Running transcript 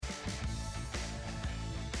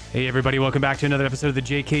Hey everybody, welcome back to another episode of the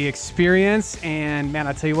JK Experience. And man,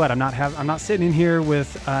 I tell you what, I'm not sitting in here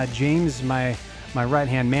with James, my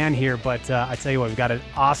right-hand man here, but I tell you what, we've got an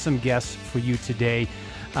awesome guest for you today.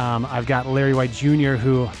 I've got Larry White Jr.,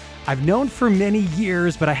 who I've known for many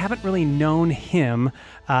years, but I haven't really known him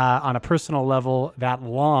on a personal level that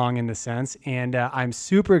long in the sense. And I'm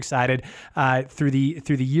super excited. Through the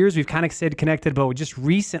years, we've kind of stayed connected, but just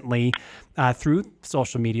recently through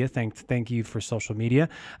social media, thank you for social media,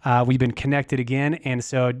 we've been connected again. And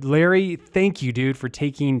so Larry, thank you, dude, for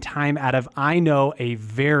taking time out of, I know, a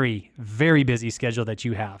very, very busy schedule that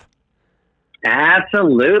you have.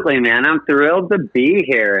 Absolutely, man. I'm thrilled to be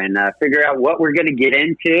here and figure out what we're going to get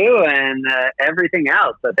into and everything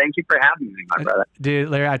else. So thank you for having me, my brother. Dude,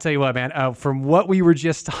 Larry, I tell you what, man, from what we were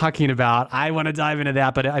just talking about, I want to dive into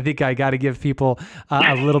that, but I think I got to give people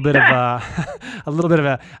a little bit of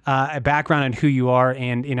a background on who you are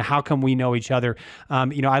and how come we know each other.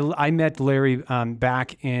 I met Larry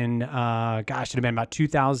back in, it would have been about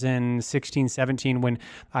 2016, 17 when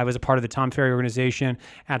I was a part of the Tom Ferry organization.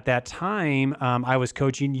 At that time, I was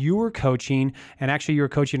coaching, you were coaching, and actually you were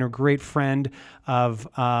coaching a great friend of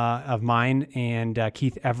mine and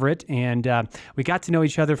Keith Everett. And we got to know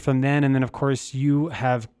each other from then. And then, of course, you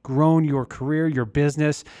have grown your career, your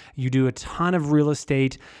business. You do a ton of real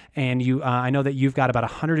estate. And I know that you've got about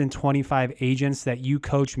 125 agents that you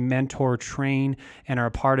coach, mentor, train, and are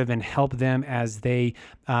a part of and help them as they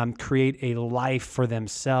create a life for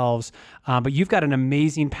themselves. But you've got an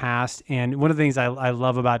amazing past. And one of the things I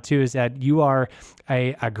love about, too, is that you are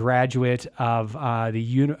a graduate of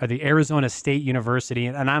the Arizona State University,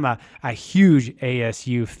 and I'm a huge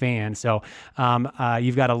ASU fan. So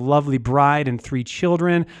you've got a lovely bride and 3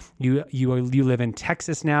 children. You live in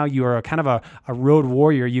Texas now. You are kind of a road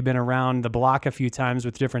warrior. You've been around the block a few times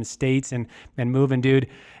with different states and moving, dude.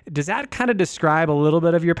 Does that kind of describe a little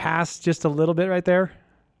bit of your past, just a little bit right there?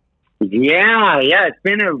 Yeah. It's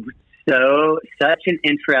been such an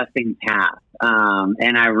interesting path.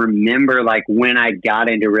 And I remember like when I got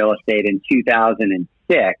into real estate in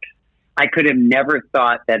 2006, I could have never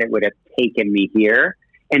thought that it would have taken me here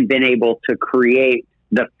and been able to create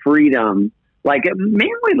the freedom, like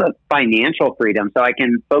mainly the financial freedom, so I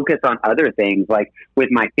can focus on other things like with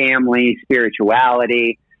my family,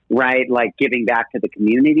 spirituality, right? Like giving back to the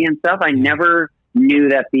community and stuff. I never knew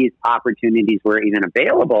that these opportunities were even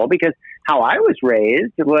available because how I was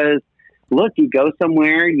raised was, look, you go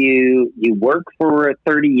somewhere, you work for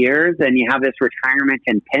 30 years and you have this retirement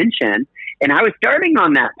and pension. And I was starting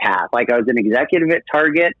on that path. Like I was an executive at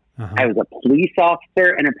Target. Uh-huh. I was a police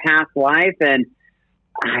officer in a past life. And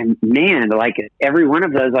man, like every one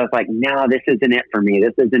of those, I was like, no, this isn't it for me.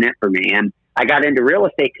 This isn't it for me. And I got into real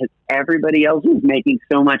estate because everybody else was making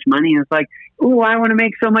so much money. And it's like, ooh, I want to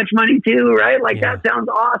make so much money too, right? Like that sounds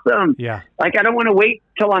awesome. Yeah. Like I don't want to wait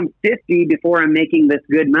till I'm 50 before I'm making this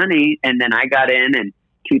good money. And then I got in and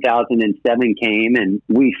 2007 came and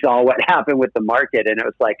we saw what happened with the market. And it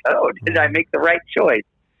was like, oh, did I make the right choice?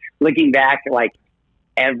 Looking back, like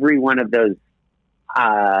every one of those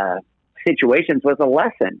situations was a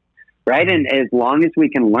lesson, right? And as long as we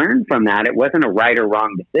can learn from that, it wasn't a right or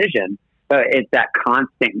wrong decision. It's that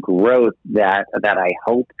constant growth that I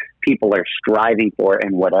hope people are striving for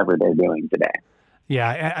in whatever they're doing today.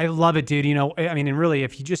 Yeah, I love it, dude. I mean, and really,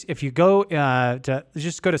 if you go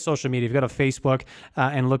to social media, if you go to Facebook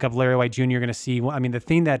and look up Larry White Jr., you're going to see, I mean, the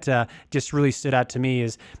thing that just really stood out to me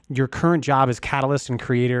is your current job as catalyst and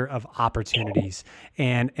creator of opportunities.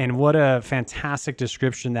 And what a fantastic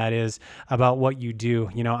description that is about what you do.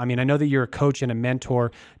 I mean, I know that you're a coach and a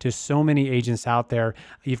mentor to so many agents out there.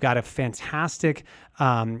 You've got a fantastic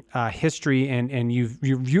history and you've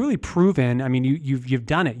really proven, I mean, you've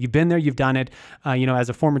done it. You've been there, you've done it. As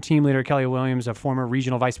a former team leader, Kelly Williams, a former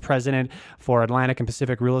regional vice president for Atlantic and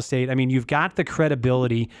Pacific Real Estate. I mean, you've got the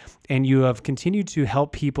credibility and you have continued to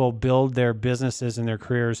help people build their businesses and their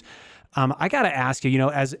careers. I got to ask you,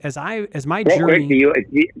 as my journey.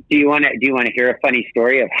 Quick, do you want to hear a funny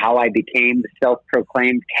story of how I became the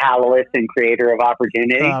self-proclaimed catalyst and creator of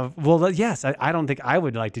opportunity? Well, yes. I don't think I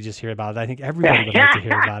would like to just hear about it. I think everybody would like to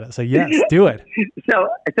hear about it. So yes, do it. So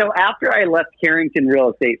after I left Carrington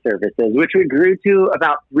Real Estate Services, which we grew to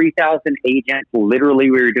about 3,000 agents,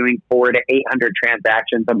 literally we were doing 400 to 800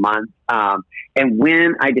 transactions a month. And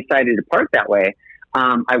when I decided to part that way,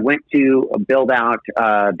 I went to build out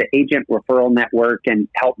the agent referral network and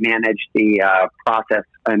help manage the process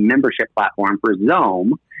and membership platform for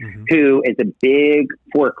Xome, who is a big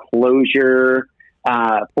foreclosure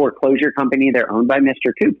company. They're owned by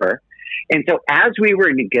Mr. Cooper. And so as we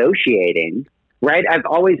were negotiating, right, I've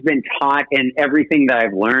always been taught in everything that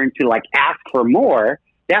I've learned to like ask for more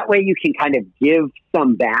that way you can kind of give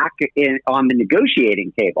some back on the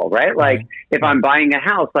negotiating table, right? Like if I'm buying a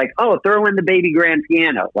house, like, oh, throw in the baby grand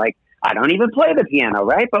piano. Like, I don't even play the piano,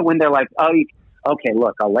 right? But when they're like, oh, okay,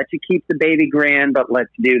 look, I'll let you keep the baby grand, but let's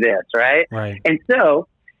do this, right? And so,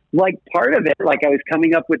 like, part of it, like, I was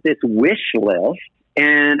coming up with this wish list,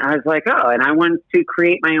 and I was like, oh, and I wanted to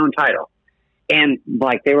create my own title. And,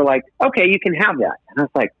 like, they were like, okay, you can have that. And I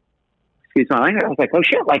was like, excuse my language. I was like, oh,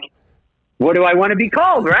 shit, like, what do I want to be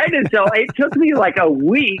called, right? And so it took me, like, a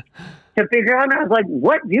week to figure out, and I was like,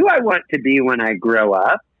 what do I want to be when I grow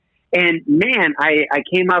up? And, man, I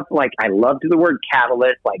came up, like, I loved the word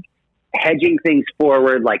catalyst, like, hedging things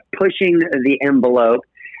forward, like, pushing the envelope,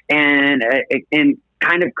 and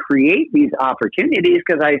kind of create these opportunities,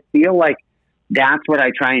 because I feel like that's what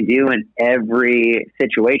I try and do in every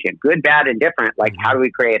situation, good, bad, and different. Like, how do we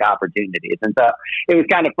create opportunities? And so it was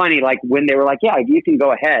kind of funny, like, when they were like, yeah, you can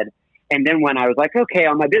go ahead. And then when I was like, okay,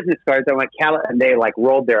 on my business cards, I went, and they, like,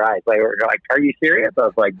 rolled their eyes. They were like, are you serious? I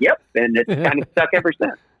was like, yep. And it's kind of stuck ever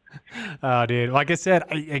since. Oh, dude. Like I said,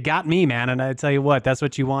 it got me, man. And I tell you what, that's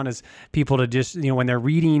what you want is people to just, when they're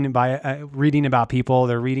reading about people,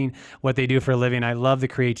 they're reading what they do for a living. I love the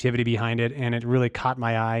creativity behind it. And it really caught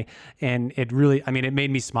my eye. And it really, it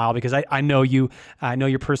made me smile because I know you, I know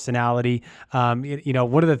your personality. One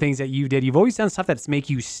of the things that you did, you've always done stuff that makes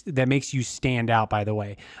you stand out, by the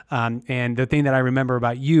way. And the thing that I remember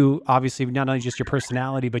about you, obviously, not only just your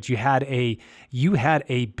personality, but you had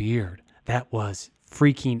a beard that was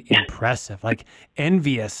freaking impressive, like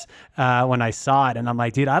envious when I saw it. And I'm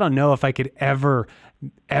like, dude, I don't know if I could ever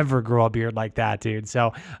grow a beard like that, dude.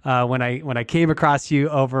 So when I came across you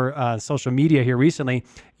over social media here recently,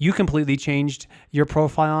 you completely changed your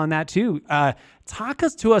profile on that too. Talk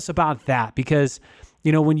to us about that, because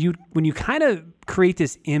when you kind of create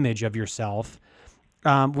this image of yourself,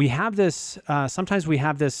 we have this sometimes we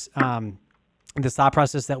have this this thought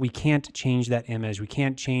process that we can't change that image. We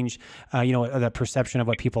can't change, the perception of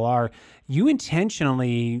what people are. You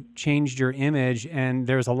intentionally changed your image, and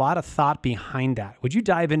there's a lot of thought behind that. Would you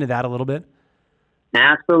dive into that a little bit?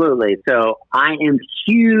 Absolutely. So I am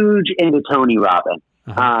huge into Tony Robbins.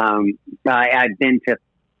 I've been to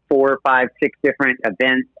 4, 5, 6 different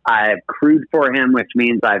events. I've crewed for him, which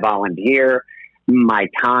means I volunteer my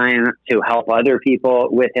time to help other people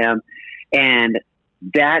with him. And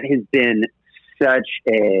that has been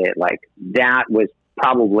that was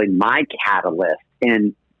probably my catalyst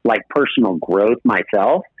in personal growth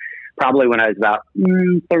myself, probably when I was about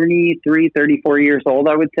 33, 34 years old,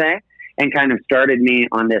 I would say, and kind of started me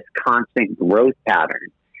on this constant growth pattern.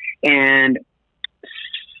 And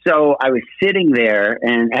so I was sitting there,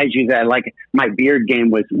 and as you said, my beard game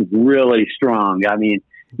was really strong.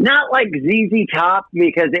 Not like ZZ Top,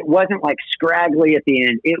 because it wasn't scraggly at the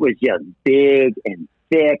end. It was just big and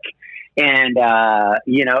thick. And,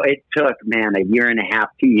 it took, a year and a half,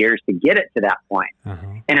 2 years to get it to that point.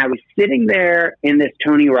 And I was sitting there in this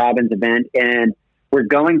Tony Robbins event, and we're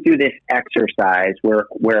going through this exercise where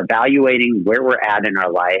we're evaluating where we're at in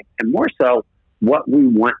our life, and more so what we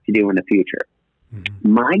want to do in the future.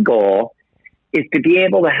 My goal is to be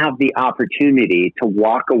able to have the opportunity to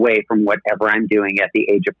walk away from whatever I'm doing at the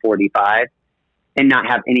age of 45 and not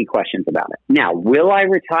have any questions about it. Now, will I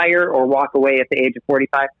retire or walk away at the age of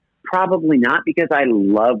 45? Probably not, because I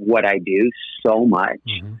love what I do so much,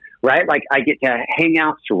 right? I get to hang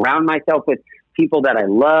out, surround myself with people that I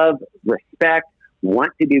love, respect,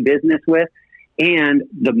 want to do business with. And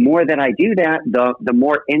the more that I do that, the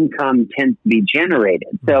more income tends to be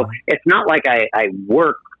generated. So it's not like I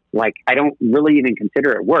work, I don't really even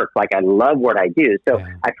consider it work. I love what I do. So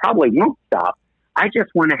I probably won't stop. I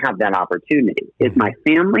just want to have that opportunity. Is my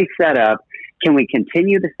family set up? Can we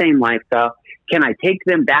continue the same lifestyle? Can I take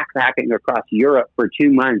them backpacking across Europe for 2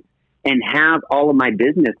 months and have all of my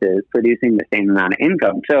businesses producing the same amount of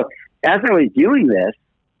income? So as I was doing this,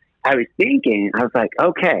 I was thinking, I was like,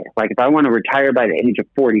 okay, if I want to retire by the age of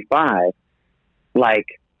 45, I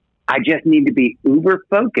just need to be uber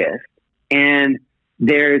focused. And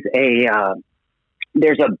there's a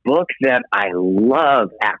book that I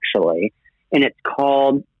love, actually, and it's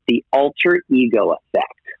called The Alter Ego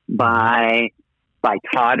Effect by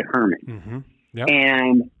Todd Herman.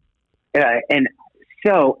 And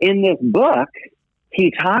so in this book,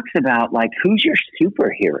 he talks about who's your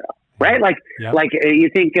superhero, right? You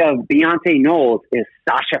think of Beyonce Knowles is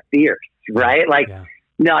Sasha Fierce, right?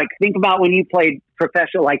 Think about when you played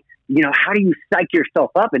professional, how do you psych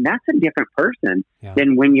yourself up? And that's a different person Yeah.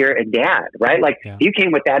 than when you're a dad, right? Like Yeah. you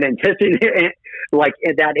came with that intensity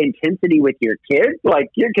with your kids. Like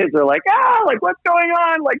your kids are like, like what's going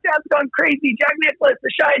on? Like Dad's gone crazy. Jack Nicklaus,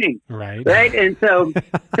 The Shining, Right. right? And so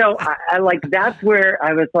I like that's where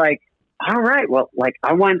I was like, all right, well, like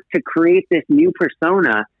I want to create this new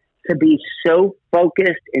persona to be so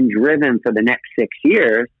focused and driven for the next 6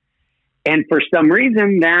 years. And for some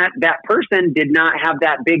reason that person did not have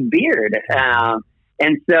that big beard.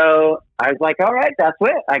 And so I was like, all right, that's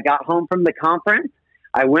it. I got home from the conference.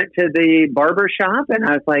 I went to the barber shop and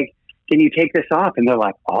I was like, can you take this off? And they're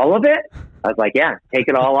like, all of it? I was like, yeah, take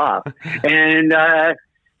it all off. And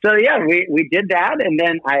so, yeah, we did that. And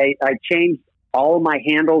then I changed all of my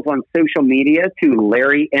handles on social media to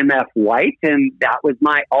Larry MF White. And that was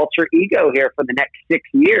my alter ego here for the next 6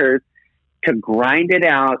 years, to grind it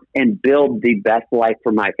out and build the best life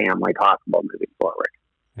for my family possible moving forward.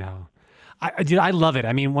 Yeah. I love it.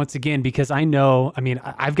 I mean, once again, because I know,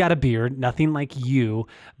 I've got a beard, nothing like you,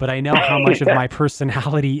 but I know how much of my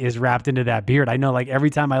personality is wrapped into that beard. I know, like, every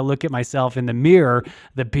time I look at myself in the mirror,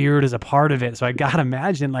 the beard is a part of it. So I got to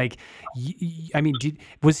imagine, like,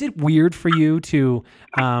 was it weird for you to,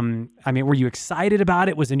 were you excited about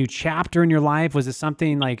it? Was it a new chapter in your life? Was it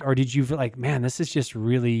something like, or did you feel like, man, this is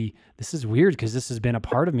weird because this has been a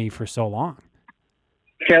part of me for so long?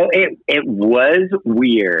 So it was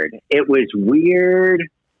weird. It was weird,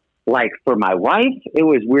 like, for my wife. It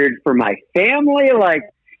was weird for my family. Like,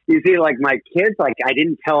 you see, like, my kids, like, I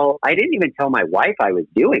didn't even tell my wife I was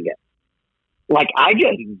doing it. Like, I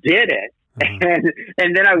just did it. Mm-hmm.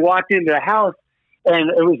 And then I walked into the house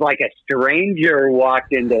and it was like a stranger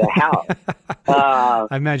walked into the house.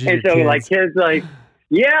 I imagine. And so, like, kids, like,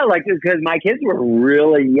 yeah, like, because my kids were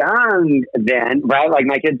really young then, right? Like,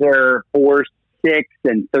 my kids are 4, 6,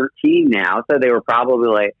 and 13 now, so they were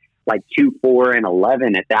probably like 2, 4, and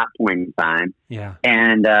 11 at that point in time. Yeah,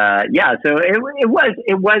 and so it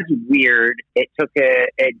was weird. It took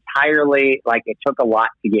it took a lot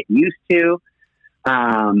to get used to.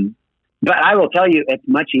 But I will tell you, it's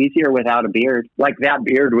much easier without a beard. Like, that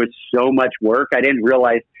beard was so much work. I didn't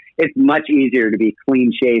realize it's much easier to be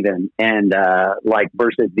clean shaven and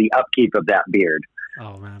versus the upkeep of that beard.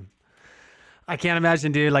 Oh man. I can't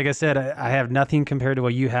imagine, dude. Like I said, I have nothing compared to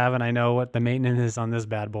what you have, and I know what the maintenance is on this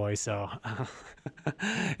bad boy. So,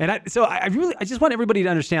 I just want everybody to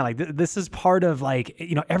understand, like, this is part of, like,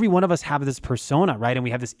 every one of us have this persona, right? And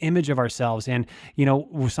we have this image of ourselves, and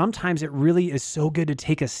sometimes it really is so good to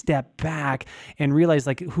take a step back and realize,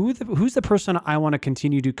 like, who's the person I want to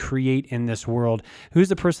continue to create in this world? Who's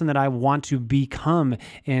the person that I want to become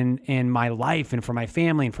in my life and for my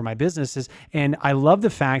family and for my businesses? And I love the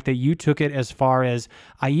fact that you took it as far as,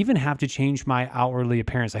 I even have to change my outwardly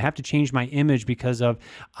appearance. I have to change my image because of,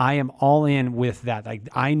 I am all in with that. Like,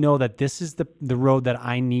 I know that this is the road that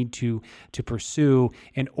I need to pursue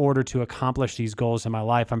in order to accomplish these goals in my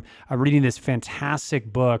life. I'm reading this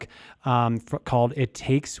fantastic book called It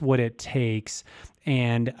Takes What It Takes.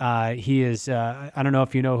 And he is, I don't know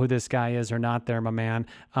if you know who this guy is or not there, my man.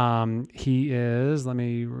 He is, let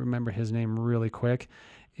me remember his name really quick.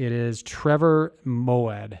 It is Trevor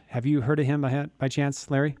Moawad. Have you heard of him by chance,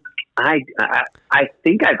 Larry? I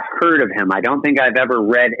think I've heard of him. I don't think I've ever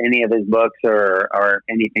read any of his books or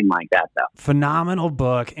anything like that, though. Phenomenal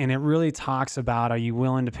book, and it really talks about, are you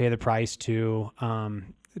willing to pay the price to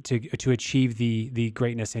achieve the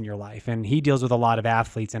greatness in your life? And he deals with a lot of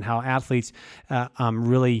athletes and how athletes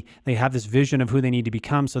really, they have this vision of who they need to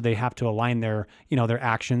become, so they have to align their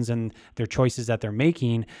actions and their choices that they're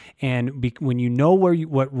making. And when you know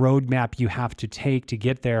what roadmap you have to take to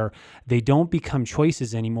get there, they don't become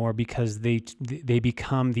choices anymore, because they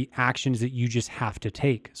become the actions that you just have to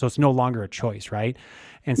take. So it's no longer a choice, right?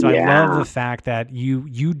 And so I love the fact that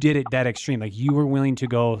you did it that extreme. Like, you were willing to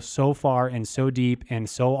go so far and so deep and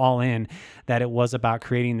so all in that it was about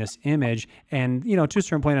creating this image and, to a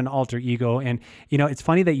certain point, an alter ego. And, it's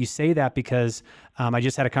funny that you say that, because I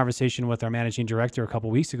just had a conversation with our managing director a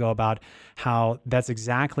couple of weeks ago about how that's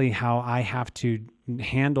exactly how I have to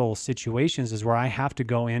handle situations, is where I have to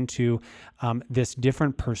go into this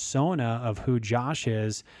different persona of who Josh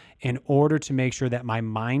is in order to make sure that my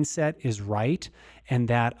mindset is right and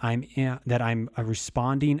that I'm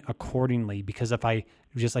responding accordingly. Because if I,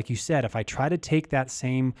 just like you said, if I try to take that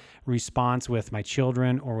same response with my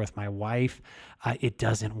children or with my wife, it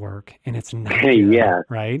doesn't work, and it's not good, yeah.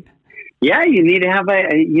 Right? Yeah, you need to have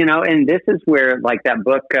and this is where, like, that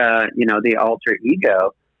book, The Alter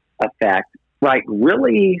Ego Effect, like,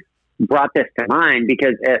 really brought this to mind,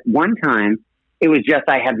 because at one time it was just,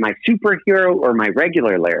 I had my superhero or my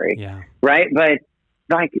regular Larry, yeah. right? But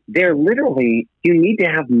like they're literally, you need to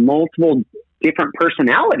have multiple different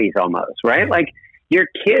personalities almost, right? Like your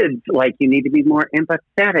kids, like you need to be more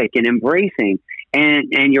empathetic and embracing,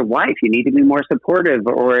 and your wife, you need to be more supportive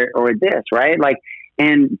or this, right? Like,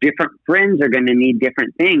 and different friends are going to need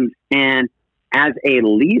different things. And as a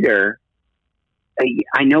leader,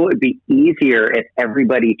 I know it would be easier if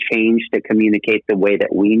everybody changed to communicate the way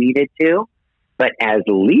that we needed to, but as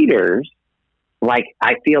leaders, like,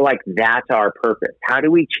 I feel like that's our purpose. How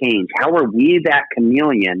do we change? How are we that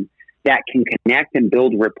chameleon that can connect and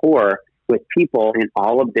build rapport with people in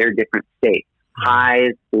all of their different states,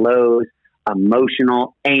 highs, lows,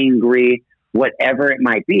 emotional, angry, whatever it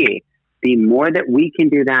might be? The more that we can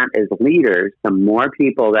do that as leaders, the more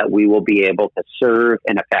people that we will be able to serve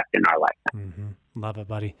and affect in our lifetime. Mm-hmm. Love it,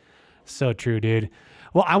 buddy. So true, dude.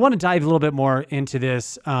 Well, I want to dive a little bit more into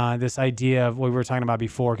this this idea of what we were talking about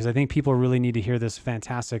before, because I think people really need to hear this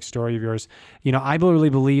fantastic story of yours. You know, I really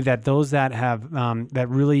believe that those that have that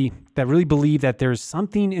really believe that there's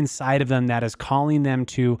something inside of them that is calling them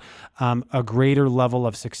to a greater level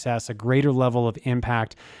of success, a greater level of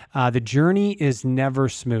impact. The journey is never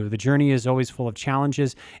smooth. The journey is always full of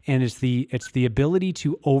challenges, and it's the ability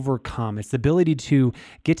to overcome. It's the ability to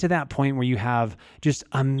get to that point where you have just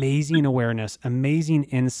amazing awareness, amazing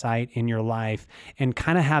insight in your life, and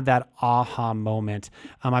kind of have that aha moment.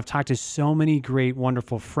 I've talked to so many great,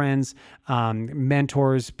 wonderful friends,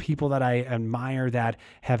 mentors, people that I admire that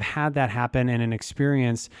have had that happen in an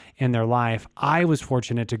experience in their life. I was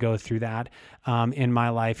fortunate to go through that in my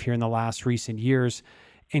life here in the last recent years.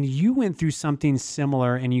 And you went through something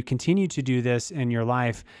similar, and you continue to do this in your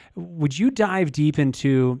life. Would you dive deep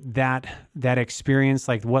into that experience,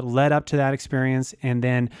 like what led up to that experience, and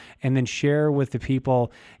then share with the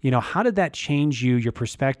people, you know, how did that change you, your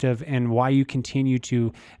perspective, and why you continue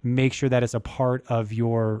to make sure that it's a part of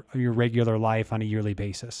your regular life on a yearly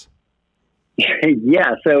basis?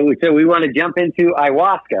 Yeah, so we want to jump into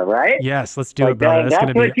ayahuasca, right? Yes, let's do it, brother.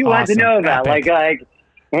 That's what you want to know about. Epic. Like,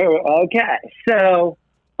 okay, so.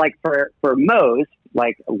 Like for most,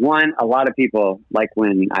 like a lot of people, like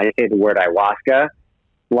when I say the word ayahuasca,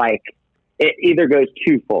 like it either goes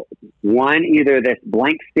twofold. One, either this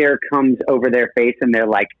blank stare comes over their face and they're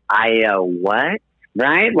like, what?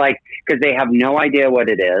 Right? Like, because they have no idea what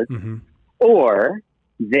it is. Mm-hmm. Or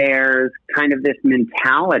there's kind of this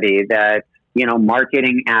mentality that, you know,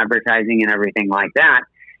 marketing, advertising, and everything like that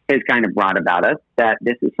has kind of brought about us, that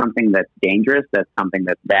this is something that's dangerous, that's something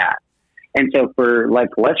that's bad. And so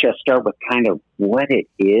let's just start with kind of what it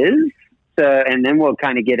is. So, and then we'll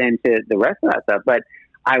kind of get into the rest of that stuff. But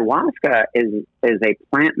ayahuasca is a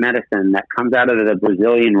plant medicine that comes out of the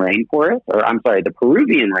Brazilian rainforest, the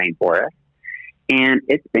Peruvian rainforest. And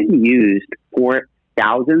it's been used for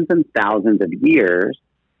thousands and thousands of years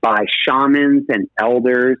by shamans and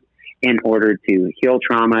elders in order to heal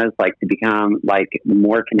traumas, like to become like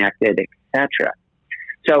more connected, etc.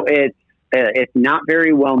 So it's not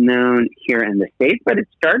very well known here in the States, but it's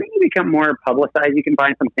starting to become more publicized. You can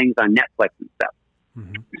find some things on Netflix and stuff.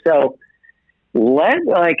 Mm-hmm. So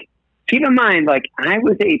keep in mind, like, I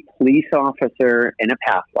was a police officer in a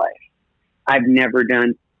past life. I've never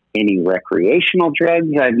done any recreational drugs.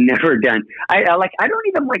 I've never done, I don't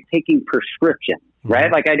even like taking prescriptions, mm-hmm. right?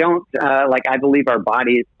 Like I don't, I believe our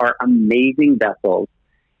bodies are amazing vessels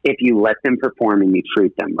if you let them perform and you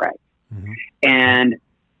treat them right. Mm-hmm. And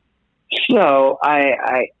so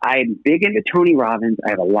I'm big into Tony Robbins. I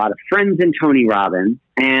have a lot of friends in Tony Robbins,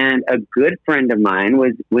 and a good friend of mine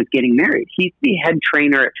was getting married. He's the head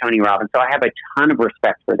trainer at Tony Robbins, so I have a ton of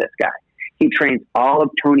respect for this guy. He trains all of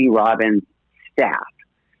Tony Robbins' staff,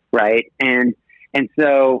 right? And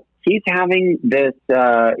so he's having this.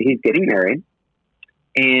 He's getting married,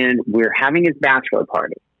 and we're having his bachelor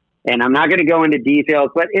party. And I'm not going to go into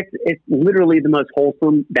details, but it's literally the most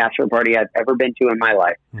wholesome bachelor party I've ever been to in my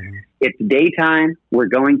life. Mm-hmm. It's daytime. We're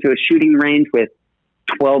going to a shooting range with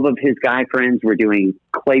 12 of his guy friends. We're doing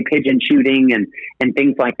clay pigeon shooting and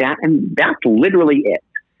things like that. And that's literally it,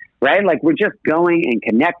 right? Like, we're just going and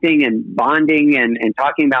connecting and bonding and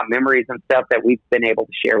talking about memories and stuff that we've been able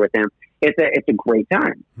to share with him. It's a great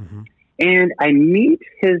time. Mm-hmm. And I meet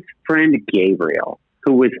his friend Gabriel,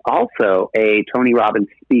 who was also a Tony Robbins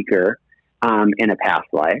speaker in a past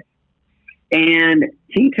life. And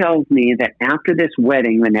he tells me that after this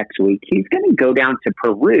wedding the next week, he's going to go down to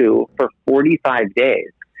Peru for 45 days.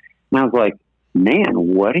 And I was like, man,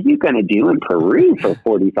 what are you going to do in Peru for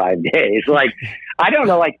 45 days? Like, I don't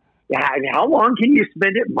know, like, how long can you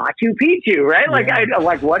spend at Machu Picchu, right? Yeah.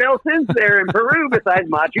 Like, what else is there in Peru besides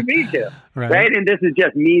Machu Picchu, right? And this is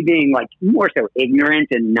just me being, like, more so ignorant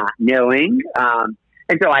and not knowing.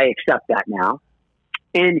 And so I accept that now.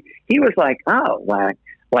 And he was like, oh,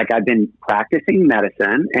 like I've been practicing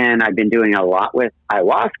medicine and I've been doing a lot with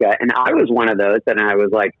ayahuasca. And I was one of those. And I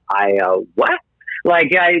was like, what?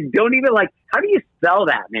 Like, I don't even how do you spell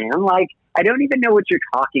that, man? Like, I don't even know what you're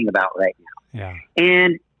talking about right now. Yeah.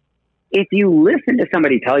 And if you listen to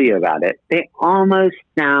somebody tell you about it, they almost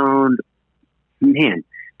sound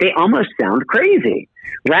crazy,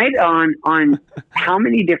 right? On how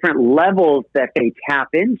many different levels that they tap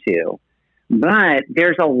into. But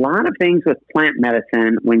there's a lot of things with plant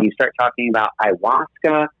medicine when you start talking about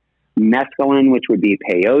ayahuasca, mescaline, which would be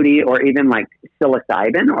peyote, or even like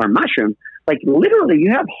psilocybin or mushroom. Like literally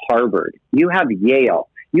you have Harvard, you have Yale,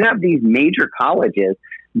 you have these major colleges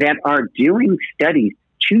that are doing studies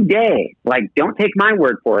today. Like, don't take my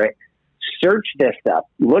word for it. Search this stuff.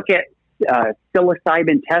 Look at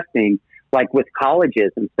psilocybin testing, like with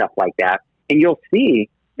colleges and stuff like that. And you'll see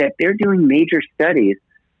that they're doing major studies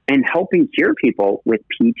and helping cure people with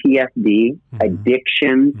PTSD,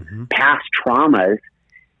 addiction, past traumas.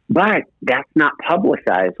 But that's not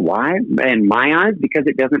publicized. Why? In my eyes, because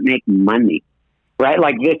it doesn't make money, right?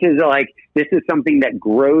 Like this is something that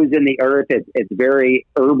grows in the earth. It's very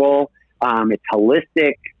herbal. It's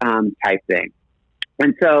holistic type thing.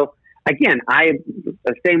 And so again,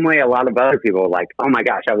 the same way a lot of other people were like, oh my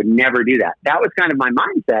gosh, I would never do that. That was kind of my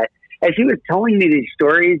mindset as he was telling me these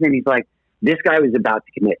stories. And he's like, this guy was about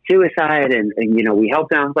to commit suicide and we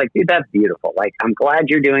helped him. I was like, dude, that's beautiful. Like, I'm glad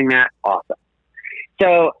you're doing that. Awesome.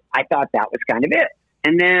 So I thought that was kind of it.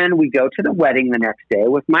 And then we go to the wedding the next day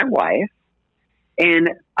with my wife and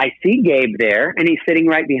I see Gabe there and he's sitting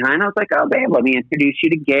right behind. I was like, oh, babe, let me introduce you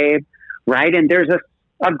to Gabe. Right. And there's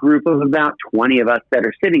a group of about 20 of us that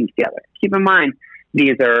are sitting together. Keep in mind,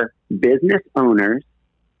 these are business owners,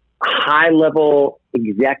 high-level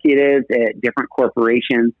executives at different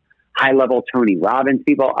corporations, high-level Tony Robbins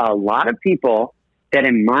people, a lot of people that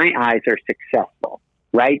in my eyes are successful,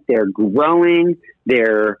 right? They're growing.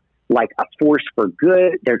 They're like a force for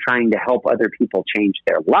good. They're trying to help other people change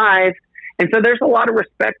their lives. And so there's a lot of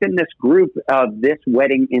respect in this group of this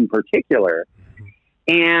wedding in particular.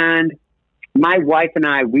 And my wife and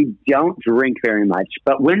I, we don't drink very much,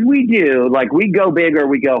 but when we do, like we go big or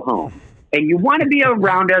we go home. And you want to be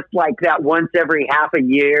around us like that once every half a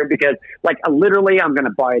year because like literally I'm going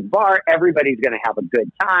to buy a bar. Everybody's going to have a good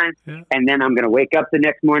time. Yeah. And then I'm going to wake up the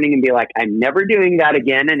next morning and be like, I'm never doing that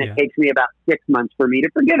again. And it takes me about 6 months for me to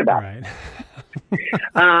forget about it.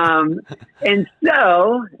 And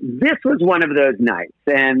so this was one of those nights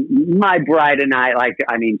and my bride and I,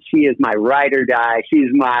 she is my ride or die.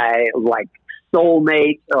 She's my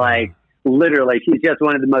soulmate. Like literally she's just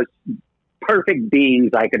one of the most perfect beings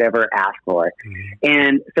I could ever ask for.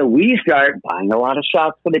 And so we start buying a lot of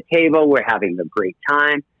shots for the table. We're having a great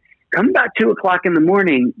time. Come about 2:00 in the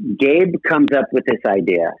morning, Gabe comes up with this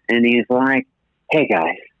idea and he's like, hey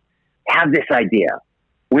guys, have this idea.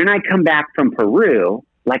 When I come back from Peru,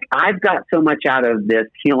 like I've got so much out of this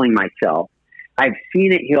healing myself. I've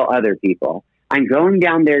seen it heal other people. I'm going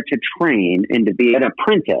down there to train and to be an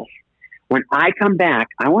apprentice. When I come back,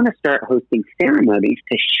 I want to start hosting ceremonies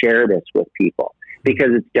to share this with people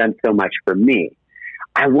because it's done so much for me.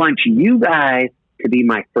 I want you guys to be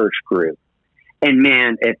my first group. And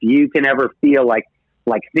man, if you can ever feel like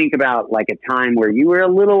think about like a time where you were a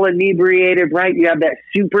little inebriated, right? You have that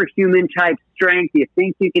superhuman type strength. You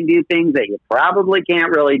think you can do things that you probably can't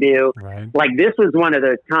really do. Right. Like this was one of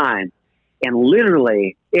those times. And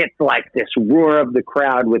literally it's like this roar of the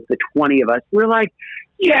crowd with the 20 of us. We're like,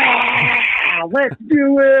 yeah, let's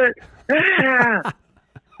do it. Ah.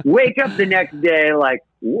 Wake up the next day, like,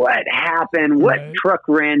 what happened? What truck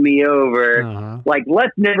ran me over? Like,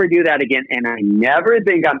 let's never do that again. And I never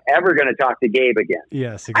think I'm ever going to talk to Gabe again.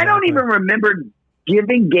 Yes, exactly. I don't even remember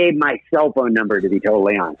giving Gabe my cell phone number, to be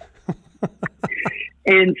totally honest.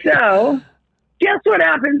 And so, guess what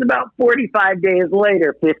happens about 45 days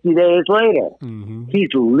later, 50 days later? He's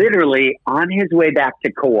literally on his way back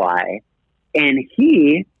to Kauai. And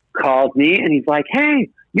he calls me and he's like, hey,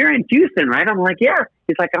 you're in Houston, right? I'm like, yeah.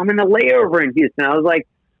 He's like, I'm in a layover in Houston. I was like,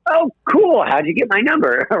 oh, cool. How'd you get my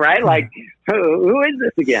number? Right? Like, who is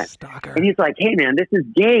this again? Stalker. And he's like, hey, man, this is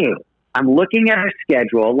Gabe. I'm looking at our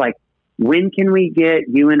schedule. Like, when can we get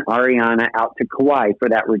you and Ariana out to Kauai for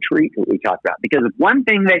that retreat that we talked about? Because one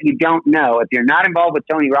thing that you don't know, if you're not involved with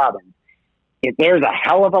Tony Robbins, is there's a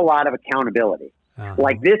hell of a lot of accountability.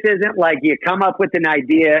 Like, this isn't like you come up with an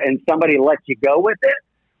idea and somebody lets you go with it,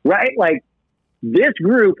 right? Like, this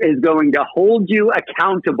group is going to hold you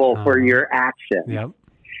accountable for your action. Yep.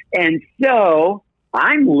 And so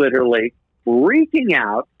I'm literally freaking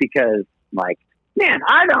out because, like, man,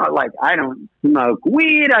 I don't smoke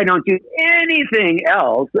weed. I don't do anything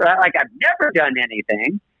else. Like I've never done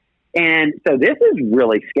anything. And so this is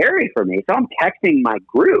really scary for me. So I'm texting my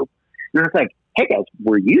group and I was like, hey guys,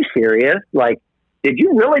 were you serious? Like, did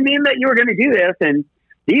you really mean that you were going to do this? And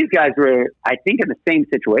these guys were, I think, in the same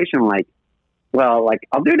situation. Like, well, like,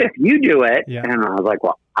 I'll do it if you do it. Yeah. And I was like,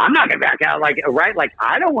 well, I'm not going to back out. Like, right. Like,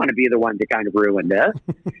 I don't want to be the one to kind of ruin this.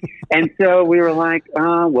 And so we were like,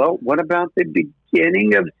 well, what about the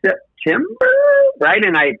beginning of September? Right.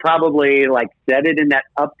 And I probably like said it in that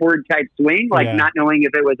upward type swing, like not knowing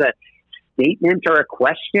if it was a statement or a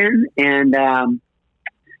question. And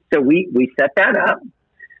so we set that up.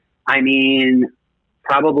 I mean,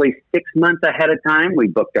 probably 6 months ahead of time, we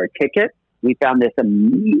booked our ticket. We found this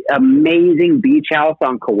amazing beach house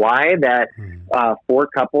on Kauai that 4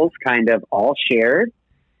 couples kind of all shared.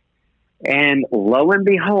 And lo and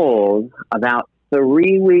behold, about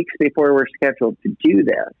 3 weeks before we're scheduled to do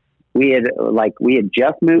this, we had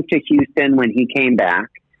just moved to Houston when he came back.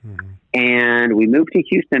 Mm-hmm. And we moved to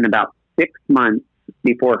Houston about 6 months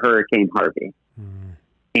before Hurricane Harvey. Mm-hmm.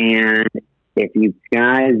 And if you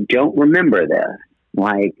guys don't remember this,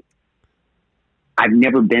 like, I've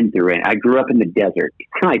never been through it. I grew up in the desert,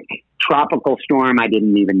 like tropical storm. I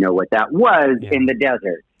didn't even know what that was in the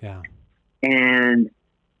desert. Yeah. And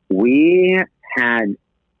we had,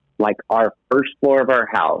 like, our first floor of our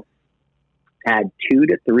house had 2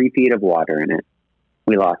 to 3 feet of water in it.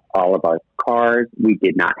 We lost all of our cars. We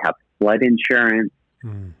did not have flood insurance.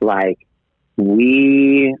 Like,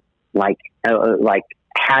 we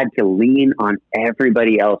had to lean on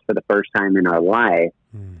everybody else for the first time in our life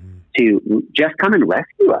to just come and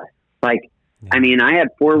rescue us. Like, I mean, I had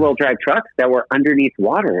 4-wheel drive trucks that were underneath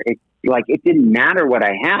water. It didn't matter what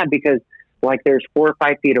I had because, like, there's 4 or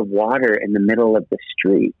 5 feet of water in the middle of the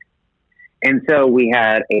street. And so we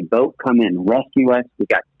had a boat come in, rescue us. We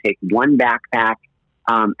got to take 1 backpack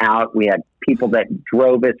out. We had people that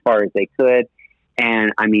drove as far as they could.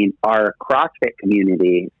 And I mean, our CrossFit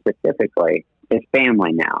community specifically is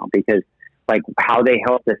family now because, like, how they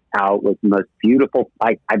helped us out was the most beautiful.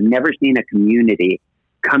 I've never seen a community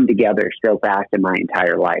come together so fast in my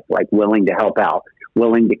entire life, like willing to help out,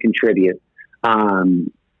 willing to contribute,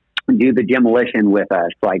 do the demolition with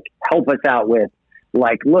us, like help us out with,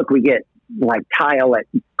 like, look, we get like tile at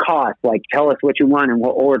cost, like tell us what you want and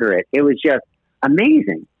we'll order it. It was just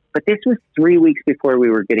amazing. But this was 3 weeks before we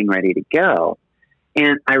were getting ready to go.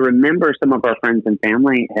 And I remember some of our friends and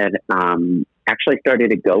family had actually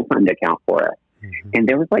started a GoFund account for us. Mm-hmm. And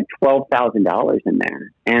there was like $12,000 in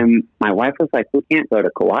there. And my wife was like, we can't go to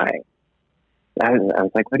Kauai. I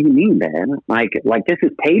was like, what do you mean, man? Like this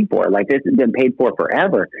is paid for. Like, this has been paid for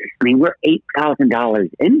forever. I mean, we're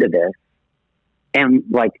 $8,000 into this. And,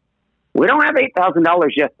 like, we don't have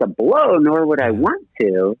 $8,000 just to blow, nor would I want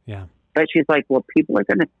to. Yeah. But she's like, well, people are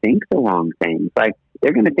going to think the wrong things. Like,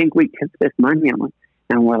 they're going to think we took this money. And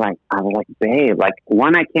I was like, babe, like,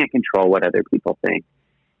 one, I can't control what other people think.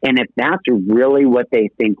 And if that's really what they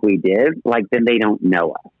think we did, like, then they don't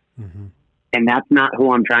know us. Mm-hmm. And that's not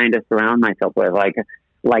who I'm trying to surround myself with. Like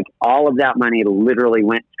all of that money literally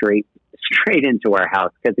went straight into our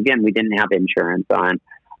house. Because again, we didn't have insurance on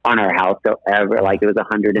our house. So it was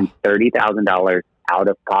 $130,000 out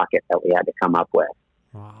of pocket that we had to come up with.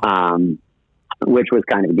 Wow. Which was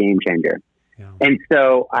kind of a game changer. Yeah. And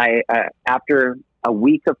so after a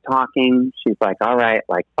week of talking, she's like, all right,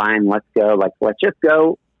 like, fine, let's go. Like, let's just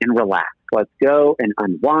go and relax. Let's go and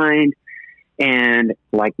unwind. And,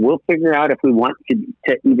 like, we'll figure out if we want to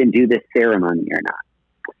even do this ceremony or not.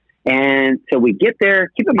 And so we get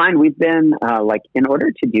there. Keep in mind, we've been, in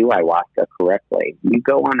order to do ayahuasca correctly, you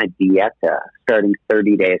go on a dieta starting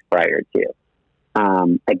 30 days prior to.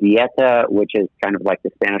 A dieta, which is kind of like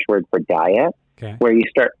the Spanish word for diet, where you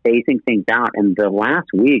start phasing things out. And the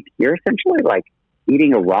last week, you're essentially like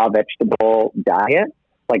eating a raw vegetable diet.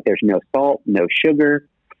 Like, there's no salt, no sugar,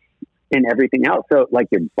 and everything else. So, like,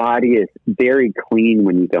 your body is very clean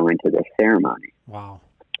when you go into this ceremony. Wow.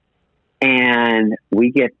 And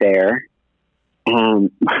we get there. I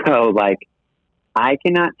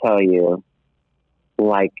cannot tell you,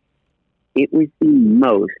 like, it was the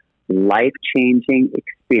most life-changing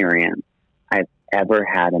experience I've ever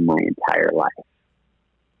had in my entire life.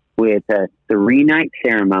 With a 3-night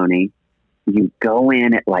ceremony, you go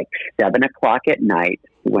in at like 7 o'clock at night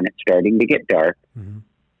when it's starting to get dark. Mm-hmm.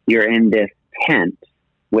 You're in this tent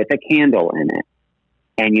with a candle in it,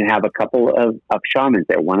 and you have a couple of shamans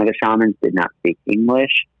there. One of the shamans did not speak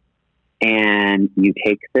English, and you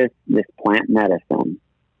take this plant medicine,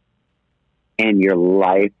 and your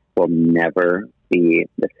life will never be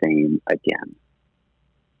the same again.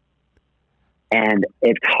 And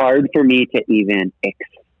it's hard for me to even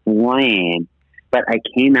explain, but I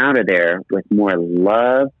came out of there with more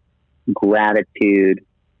love, gratitude,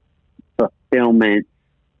 fulfillment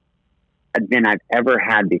than I've ever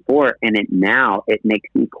had before. And now it makes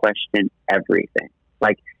me question everything.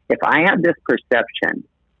 Like, if I had this perception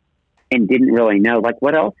and didn't really know, like,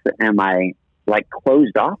 what else am I like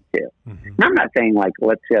closed off to? Mm-hmm. And I'm not saying like,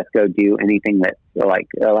 let's just go do anything that like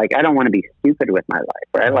I don't want to be stupid with my life,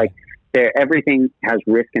 right? Like, everything has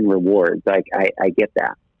risk and rewards. Like, I get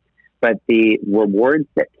that. But the rewards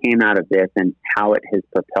that came out of this and how it has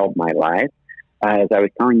propelled my life, as I was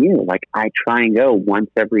telling you, like, I try and go once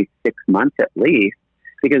every 6 months at least,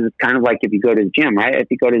 because it's kind of like if you go to the gym, right? If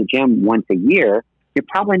you go to the gym once a year, you're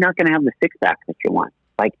probably not going to have the six pack that you want.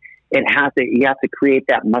 Like, you have to create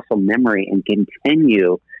that muscle memory and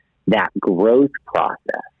continue that growth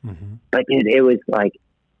process. Mm-hmm. But it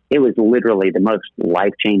was literally the most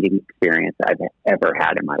life-changing experience I've ever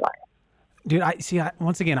had in my life. Dude,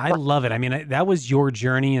 once again, I love it. I mean, that was your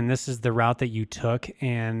journey, and this is the route that you took.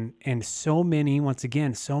 And so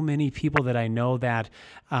many people that I know that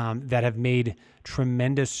have made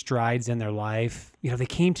tremendous strides in their life, they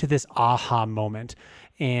came to this aha moment.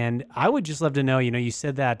 And I would just love to know, you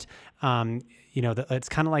said that, it's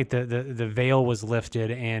kind of like the veil was lifted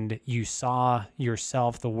and you saw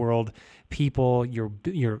yourself, the world, people, your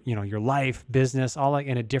life, business, all like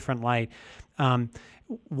in a different light.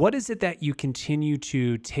 What is it that you continue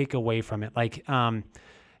to take away from it? Like, do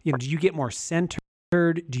you get more centered?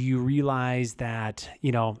 Do you realize that,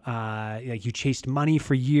 like you chased money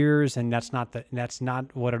for years and that's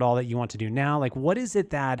not what at all that you want to do now? Like, what is it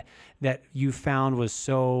that you found was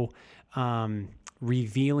so,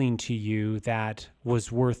 revealing to you that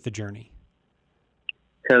was worth the journey?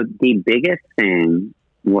 So the biggest thing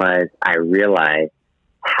was I realized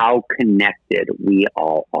how connected we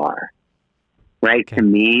all are. Right? Okay. To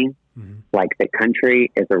me, like, the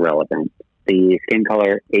country is irrelevant. The skin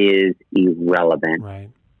color is irrelevant. Right.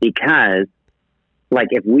 Because, like,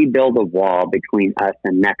 if we build a wall between us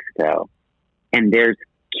and Mexico and there's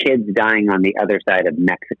kids dying on the other side of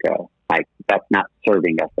Mexico, like, that's not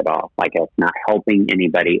serving us at all. Like, it's not helping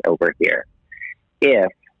anybody over here.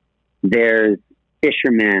 If there's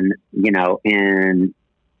fishermen, in,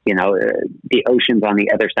 the oceans on the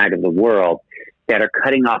other side of the world that are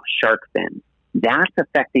cutting off shark fins, that's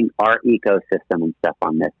affecting our ecosystem and stuff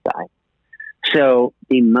on this side. So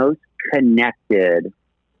the most connected,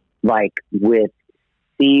 like, with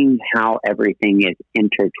seeing how everything is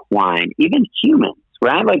intertwined, even humans,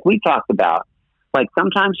 right? Like we talked about, like,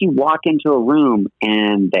 sometimes you walk into a room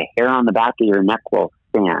and the hair on the back of your neck will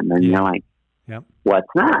stand and you're like, yep, what's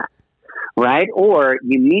that? Right? Or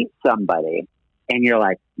you meet somebody and you're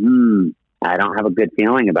like, I don't have a good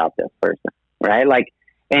feeling about this person, right? Like,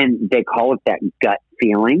 and they call it that gut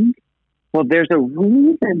feeling. Well, there's a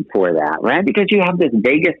reason for that, right? Because you have this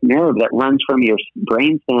vagus nerve that runs from your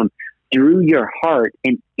brainstem through your heart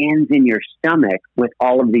and ends in your stomach with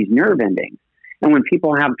all of these nerve endings. And when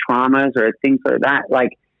people have traumas or things like that,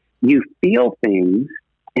 like, you feel things.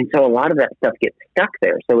 And so a lot of that stuff gets stuck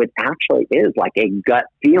there. So it actually is like a gut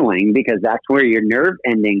feeling because that's where your nerve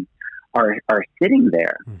endings are sitting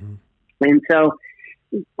there. Mm-hmm. And so,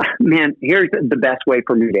 man, here's the best way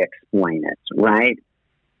for me to explain it, right?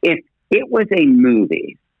 If it was a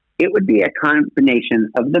movie, it would be a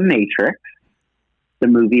combination of The Matrix, the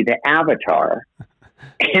movie The Avatar,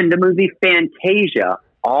 and the movie Fantasia,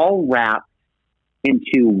 all wrapped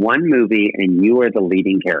into one movie, and you are the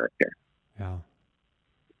leading character. Yeah.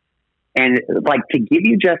 And, like, to give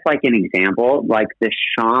you just like an example, like the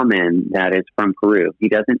shaman that is from Peru, he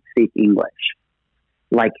doesn't speak English.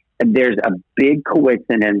 Like, there's a big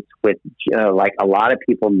coincidence with, like, a lot of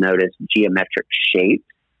people notice geometric shapes,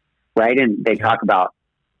 right? And they talk about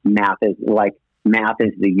math is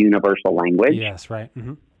the universal language. Yes, right.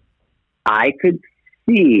 Mm-hmm. I could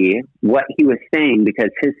see what he was saying because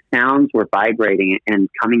his sounds were vibrating and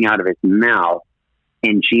coming out of his mouth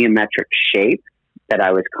in geometric shapes that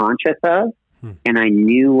I was conscious of. And I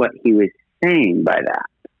knew what he was saying by that.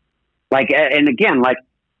 Like, and again, like,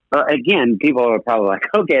 people are probably like,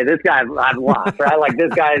 okay, this guy I've lost, right? Like,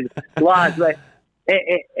 this guy's lost. But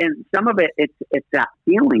and some of it, it's that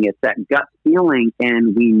feeling, it's that gut feeling,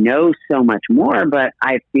 and we know so much more. But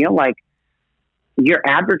I feel like you're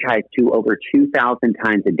advertised to over 2,000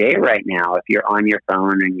 times a day right now. If you're on your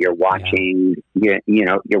phone and you're watching, you're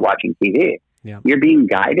watching TV, you're being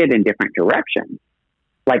guided in different directions.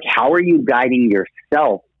 Like, how are you guiding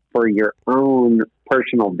yourself for your own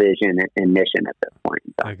personal vision and mission at this point?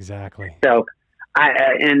 Exactly. So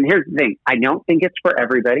And here's the thing. I don't think it's for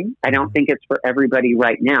everybody. I don't think it's for everybody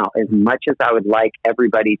right now. As much as I would like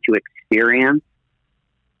everybody to experience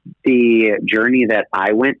the journey that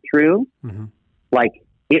I went through, like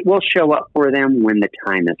it will show up for them when the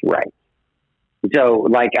time is right. So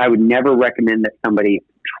like, I would never recommend that somebody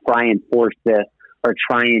try and force this or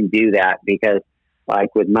try and do that, because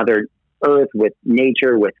like with Mother Earth, with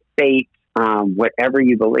nature, with fate, whatever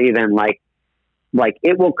you believe in, like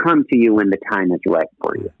it will come to you when the time is right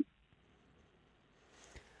for you.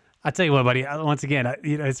 I tell you what, buddy. Once again,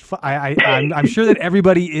 I'm sure that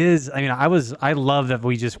everybody is. I mean, I love that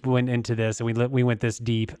we just went into this and we went this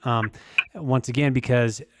deep. Once again,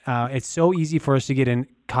 because it's so easy for us to get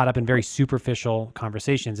caught up in very superficial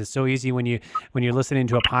conversations. It's so easy when you're listening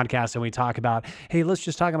to a podcast and we talk about, hey, let's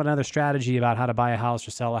just talk about another strategy about how to buy a house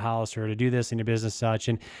or sell a house or to do this in your business such.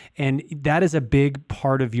 And that is a big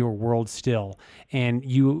part of your world still. And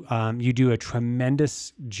you do a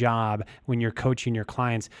tremendous job when you're coaching your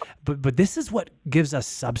clients. But this is what gives us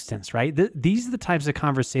substance, right? These are the types of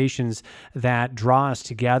conversations that draw us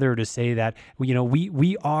together to say that,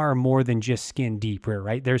 we are more than just skin deep,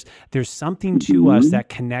 right? There's something to us that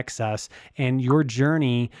connects us, and your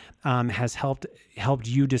journey has helped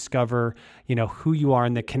you discover, who you are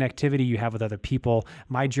and the connectivity you have with other people.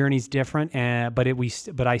 My journey's different,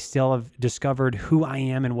 but I still have discovered who I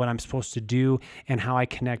am and what I'm supposed to do and how I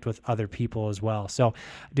connect with other people as well. So,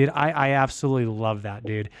 dude, I absolutely love that,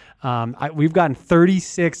 dude. We've gotten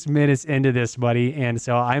 36 minutes into this, buddy, and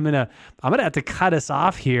so I'm gonna have to cut us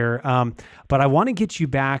off here. But I want to get you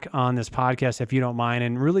back on this podcast, if you don't mind,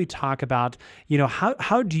 and really talk about,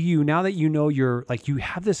 how do you, now that you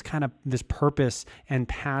have this purpose and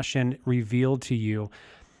passion revealed to you,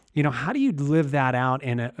 how do you live that out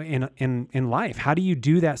in life? How do you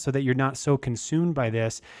do that so that you're not so consumed by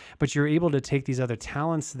this, but you're able to take these other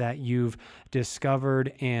talents that you've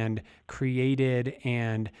discovered and created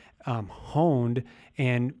and honed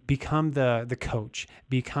and become the coach,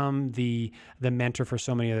 become the mentor for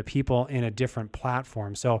so many other people in a different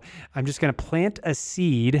platform? So I'm just going to plant a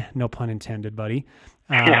seed, no pun intended, buddy,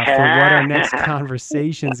 for what our next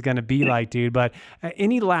conversation is going to be like, dude. But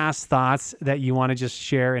any last thoughts that you want to just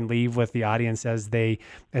share and leave with the audience as they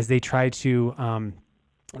try to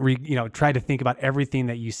try to think about everything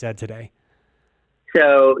that you said today?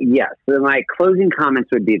 So yes, my closing comments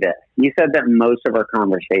would be this. You said that most of our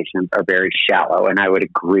conversations are very shallow, and I would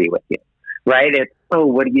agree with you, right? It's, oh,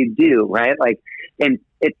 what do you do, right? Like, and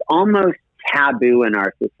it's almost taboo in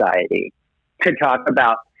our society to talk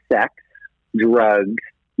about sex, drugs,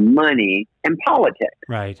 money, and politics.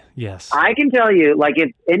 Right. Yes. I can tell you, like,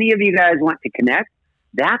 if any of you guys want to connect,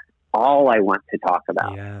 that's all I want to talk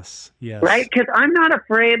about. Yes. Yes. Right? Because I'm not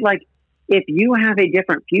afraid, like, if you have a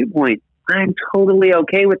different viewpoint, I'm totally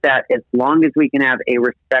okay with that as long as we can have a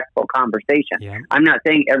respectful conversation. Yeah. I'm not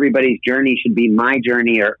saying everybody's journey should be my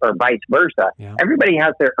journey or vice versa. Yeah. Everybody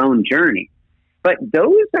has their own journey. But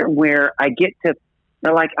those are where I get to,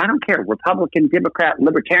 they're like, I don't care, Republican, Democrat,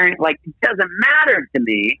 Libertarian, like, it doesn't matter to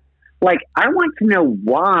me. Like, I want to know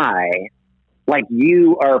why, like,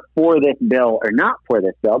 you are for this bill or not for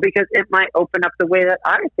this bill, because it might open up the way that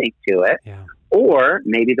I think to it. Yeah. Or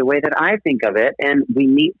maybe the way that I think of it, and we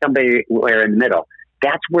meet somebody where in the middle.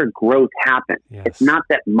 That's where growth happens. Yes. It's not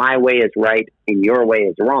that my way is right and your way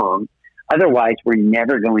is wrong. Otherwise, we're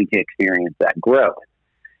never going to experience that growth.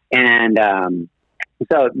 And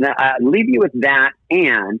so I leave you with that.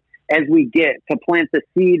 And as we get to plant the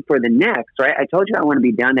seed for the next, right? I told you I want to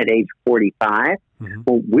be done at age 45. Mm-hmm.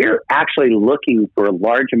 Well, we're actually looking for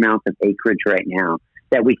large amounts of acreage right now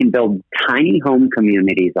that we can build tiny home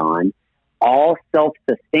communities on, all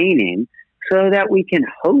self-sustaining, so that we can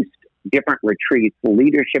host different retreats,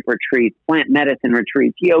 leadership retreats, plant medicine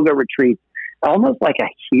retreats, yoga retreats, almost like a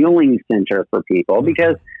healing center for people.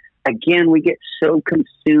 Because, again, we get so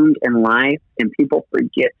consumed in life and people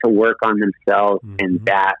forget to work on themselves, and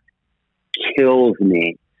that kills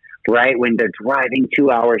me, right? When they're driving 2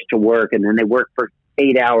 hours to work and then they work for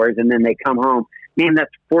 8 hours and then they come home. Man, that's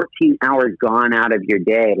 14 hours gone out of your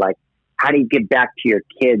day. Like, how do you get back to your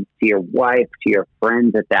kids, to your wife, to your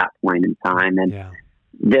friends at that point in time? And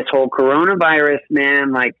this whole coronavirus,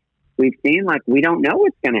 man, like, we've seen, like, we don't know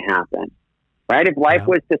what's going to happen, right? If life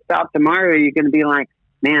was to stop tomorrow, you're going to be like,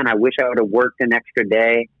 man, I wish I would have worked an extra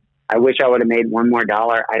day. I wish I would have made $1 more.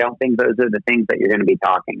 I don't think those are the things that you're going to be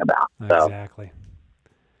talking about. Exactly.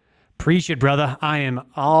 Preach it, brother. I am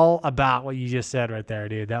all about what you just said right there,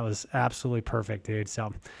 dude. That was absolutely perfect, dude.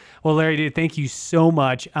 So, well, Larry, dude, thank you so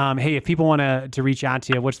much. Hey, if people want to reach out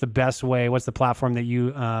to you, what's the best way? What's the platform that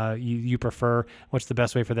you prefer? What's the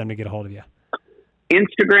best way for them to get a hold of you?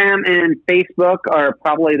 Instagram and Facebook are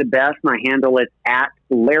probably the best. My handle is at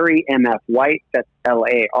Larry MF White. That's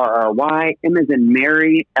Larry. M as in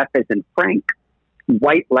Mary, F as in Frank.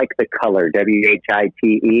 White like the color, WHITE.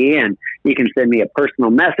 And you can send me a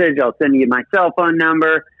personal message. I'll send you my cell phone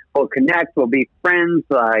number. We'll connect. We'll be friends,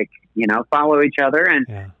 follow each other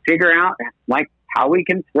and figure out how we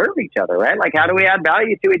can serve each other, right? Like, how do we add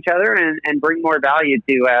value to each other and bring more value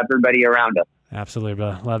to everybody around us? Absolutely,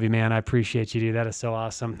 brother. Love you, man. I appreciate you, dude. That is so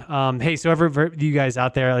awesome. Hey, so for you guys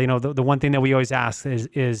out there, the one thing that we always ask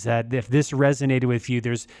is that if this resonated with you,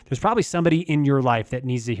 there's probably somebody in your life that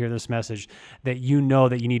needs to hear this message that you know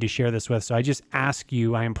that you need to share this with. So I just ask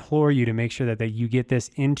you, I implore you to make sure that you get this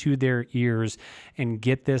into their ears and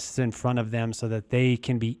get this in front of them so that they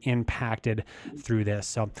can be impacted through this.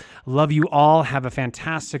 So love you all. Have a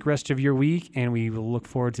fantastic rest of your week, and we will look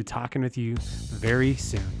forward to talking with you very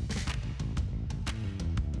soon.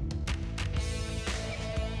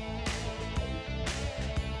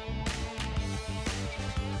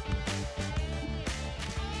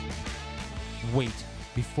 Wait,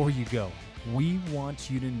 before you go, we want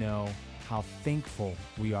you to know how thankful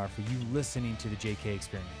we are for you listening to the JK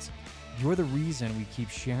Experience. You're the reason we keep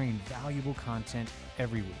sharing valuable content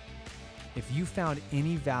every week. If you found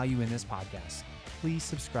any value in this podcast, please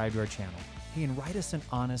subscribe to our channel and write us an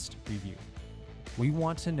honest review. We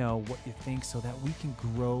want to know what you think so that we can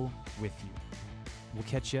grow with you. We'll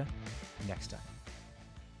catch you next time.